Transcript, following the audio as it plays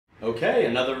Okay,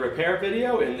 another repair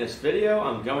video. In this video,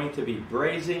 I'm going to be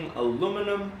brazing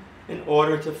aluminum in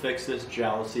order to fix this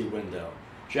jalousie window.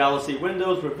 Jalousie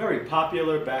windows were very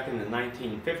popular back in the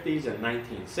 1950s and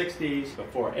 1960s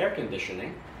before air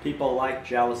conditioning. People like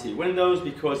jalousie windows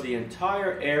because the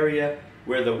entire area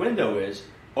where the window is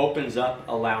opens up,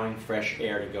 allowing fresh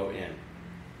air to go in.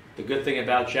 The good thing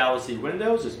about jalousie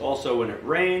windows is also when it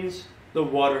rains, the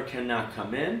water cannot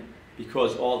come in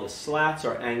because all the slats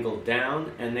are angled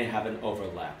down and they have an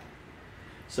overlap.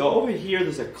 So over here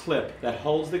there's a clip that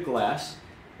holds the glass,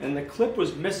 and the clip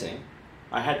was missing.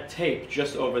 I had tape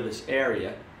just over this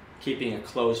area, keeping it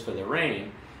closed for the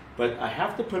rain, but I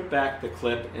have to put back the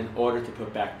clip in order to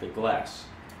put back the glass.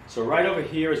 So right over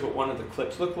here is what one of the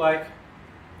clips look like.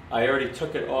 I already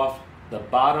took it off the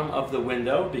bottom of the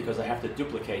window because I have to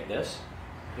duplicate this.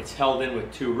 It's held in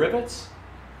with 2 rivets,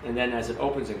 and then as it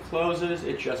opens and closes,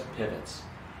 it just pivots.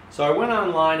 So I went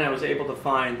online, I was able to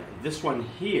find this one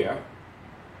here,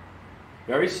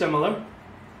 very similar,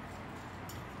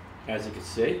 as you can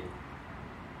see.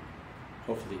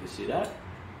 Hopefully you can see that.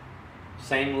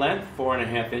 Same length,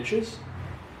 4.5 inches.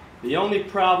 The only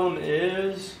problem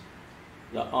is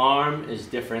the arm is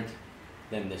different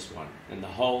than this one, and the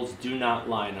holes do not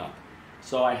line up.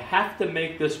 So I have to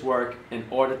make this work in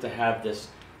order to have this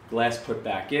glass put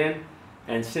back in.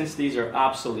 And since these are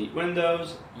obsolete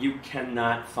windows, you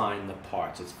cannot find the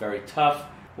parts. It's very tough.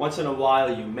 Once in a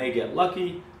while you may get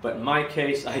lucky, but in my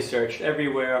case I searched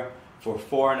everywhere for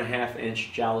 4.5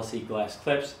 inch jalousie glass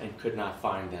clips and could not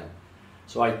find them.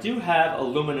 So I do have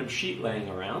aluminum sheet laying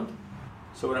around.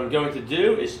 So what I'm going to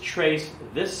do is trace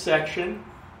this section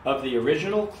of the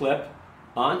original clip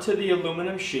onto the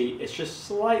aluminum sheet. It's just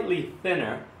slightly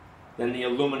thinner than the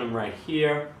aluminum right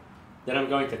here. Then I'm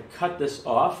going to cut this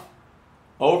off,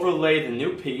 overlay the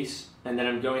new piece, and then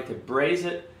I'm going to braze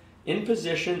it in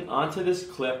position onto this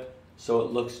clip so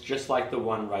it looks just like the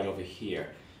one right over here.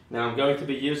 Now I'm going to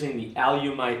be using the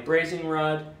Alumite brazing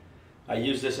rod. I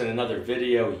used this in another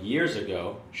video years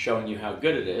ago showing you how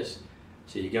good it is.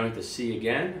 So you're going to see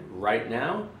again right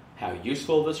now how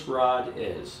useful this rod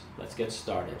is. Let's get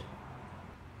started.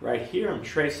 Right here I'm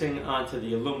tracing onto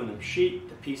the aluminum sheet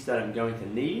the piece that I'm going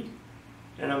to need,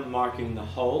 and I'm marking the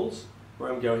holes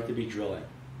where I'm going to be drilling.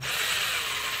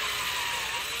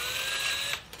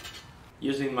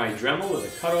 Using my Dremel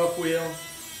with a cutoff wheel,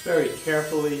 very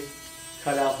carefully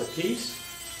cut out the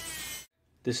piece.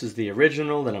 This is the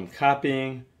original that I'm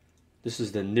copying. This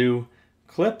is the new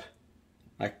clip.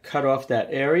 I cut off that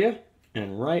area,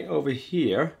 and right over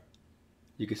here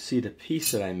you can see the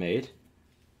piece that I made.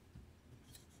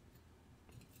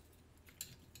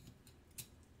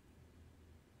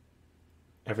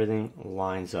 Everything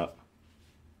lines up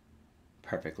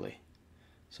perfectly.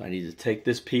 So I need to take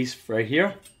this piece right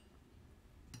here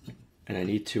and I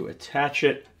need to attach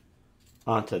it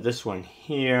onto this one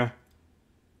here,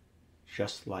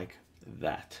 just like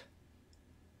that.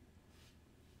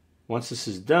 Once this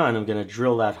is done, I'm going to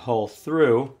drill that hole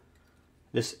through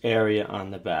this area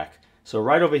on the back. So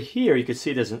right over here you can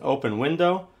see there's an open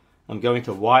window. I'm going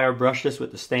to wire brush this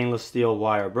with the stainless steel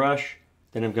wire brush.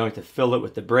 Then I'm going to fill it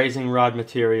with the brazing rod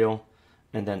material,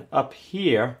 and then up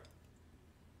here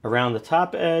around the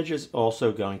top edge is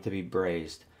also going to be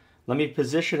brazed. Let me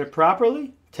position it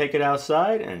properly, take it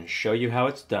outside, and show you how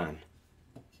it's done.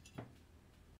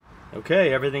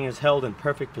 Okay, everything is held in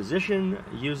perfect position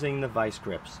using the vice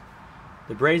grips.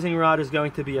 The brazing rod is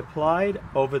going to be applied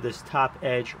over this top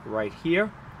edge right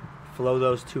here. Flow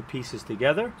those 2 pieces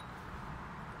together.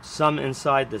 Some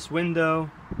inside this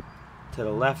window, to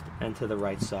the left and to the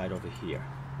right side over here.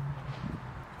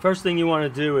 First thing you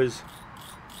want to do is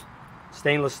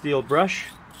stainless steel brush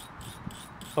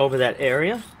over that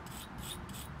area,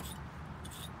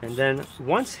 and then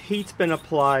once heat's been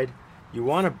applied, you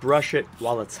want to brush it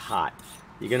while it's hot.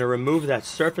 You're going to remove that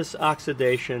surface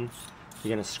oxidation,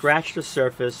 you're going to scratch the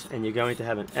surface, and you're going to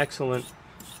have an excellent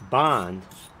bond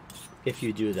if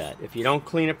you do that. If you don't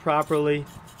clean it properly,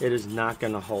 it is not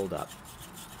going to hold up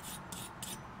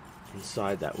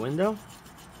inside that window.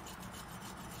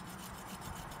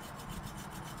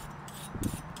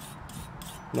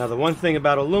 Now the one thing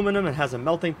about aluminum, it has a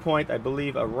melting point, I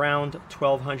believe around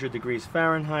 1200 degrees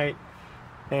Fahrenheit,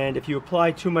 and if you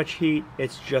apply too much heat,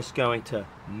 it's just going to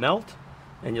melt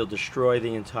and you'll destroy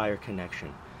the entire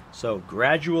connection. So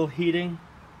gradual heating.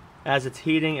 As it's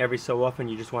heating, every so often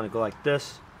you just want to go like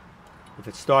this. If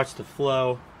it starts to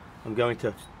flow, I'm going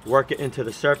to work it into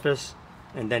the surface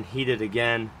and then heat it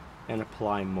again and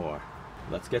apply more.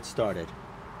 Let's get started.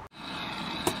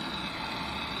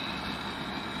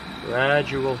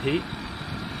 Gradual heat.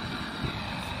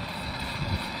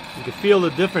 You can feel the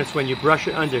difference when you brush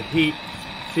it under heat.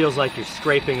 It feels like you're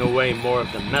scraping away more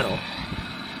of the metal.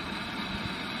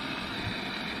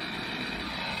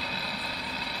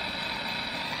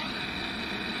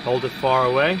 Hold it far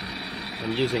away.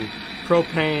 I'm using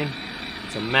propane.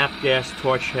 It's a MAP gas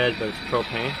torch head, but it's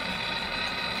propane.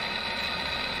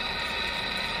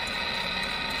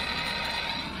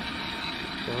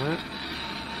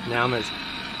 Now I'm going to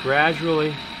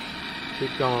gradually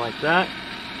keep going like that.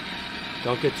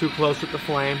 Don't get too close with the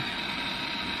flame.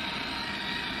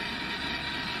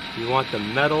 You want the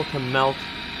metal to melt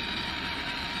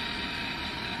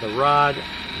the rod,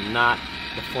 not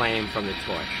the flame from the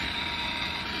torch.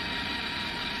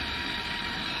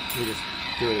 We just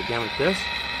do it again with this.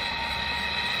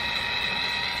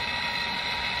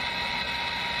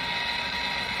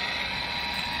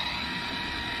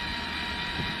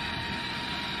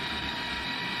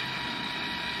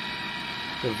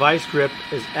 The vice grip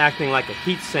is acting like a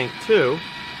heat sink too.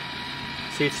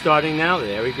 See it starting now?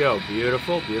 There we go.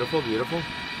 Beautiful, beautiful, beautiful.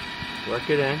 Work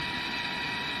it in.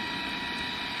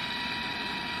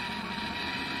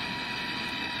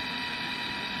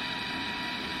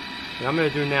 What I'm going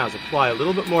to do now is apply a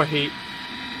little bit more heat.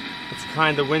 It's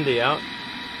kind of windy out.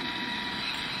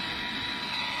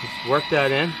 Just work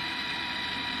that in.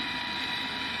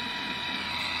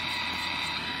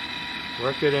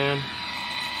 Work it in.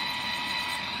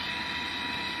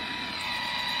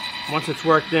 Once it's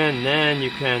worked in, then you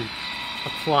can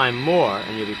apply more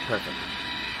and you'll be perfect.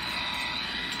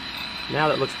 Now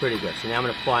that looks pretty good. So now I'm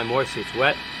going to apply more. See, it's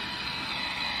wet.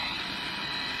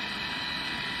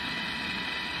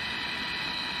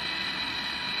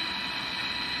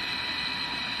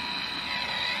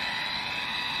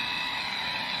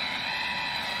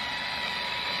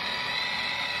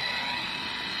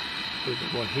 A little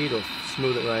bit more heat will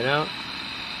smooth it right out.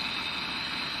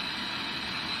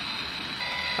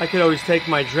 I could always take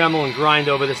my Dremel and grind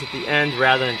over this at the end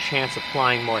rather than chance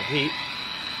applying more heat.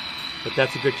 But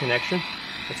that's a good connection.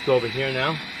 Let's go over here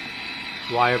now.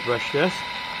 Wire brush this.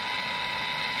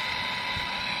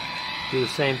 Do the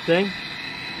same thing.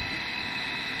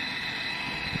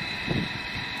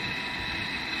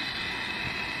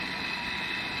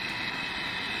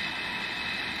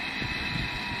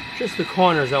 Just the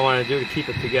corners I want to do to keep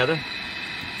it together.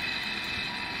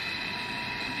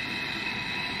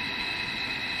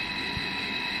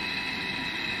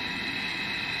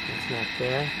 That's not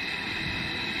there.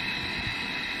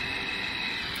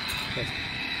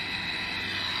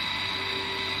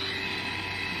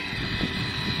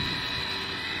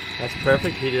 That's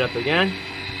perfect. Heat it up again.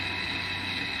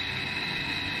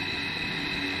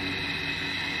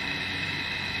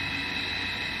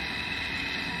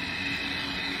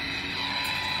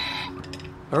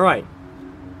 Alright,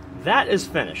 that is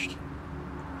finished.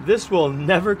 This will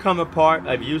never come apart.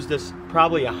 I've used this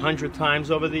probably 100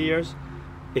 times over the years.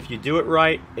 If you do it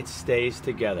right, it stays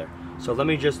together. So let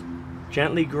me just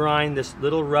gently grind this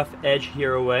little rough edge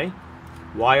here away.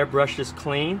 Wire brush this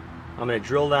clean. I'm going to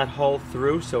drill that hole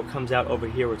through so it comes out over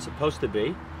here where it's supposed to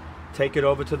be. Take it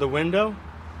over to the window,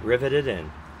 rivet it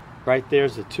in. Right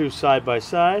there's the two side by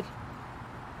side.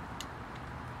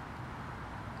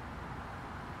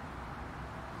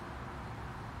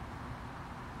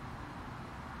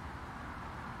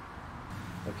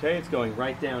 Okay, it's going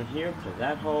right down here to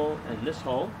that hole and this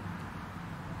hole.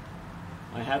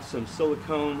 I have some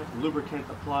silicone lubricant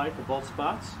applied to both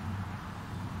spots.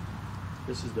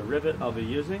 This is the rivet I'll be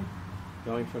using,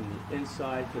 going from the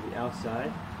inside to the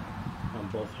outside on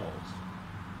both holes.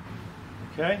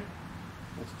 Okay,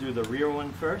 let's do the rear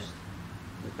one first,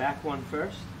 the back one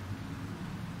first.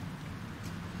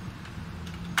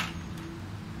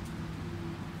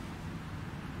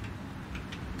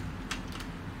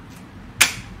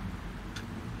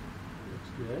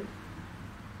 Good.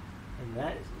 And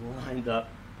that is lined up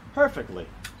perfectly.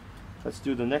 Let's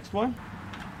do the next one.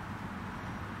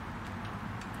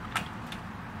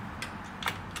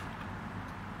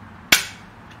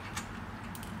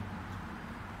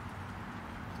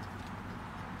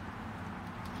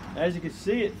 As you can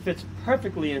see, it fits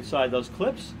perfectly inside those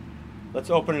clips. Let's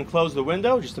open and close the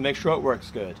window just to make sure it works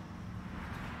good.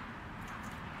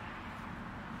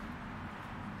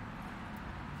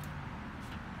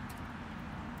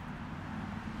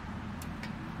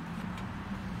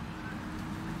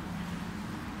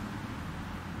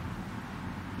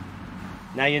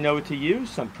 Now you know what to use: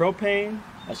 some propane,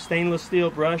 a stainless steel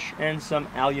brush, and some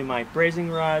Alumite brazing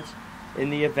rods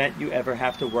in the event you ever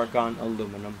have to work on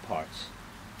aluminum parts.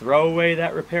 Throw away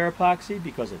that repair epoxy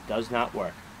because it does not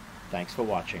work. Thanks for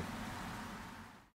watching.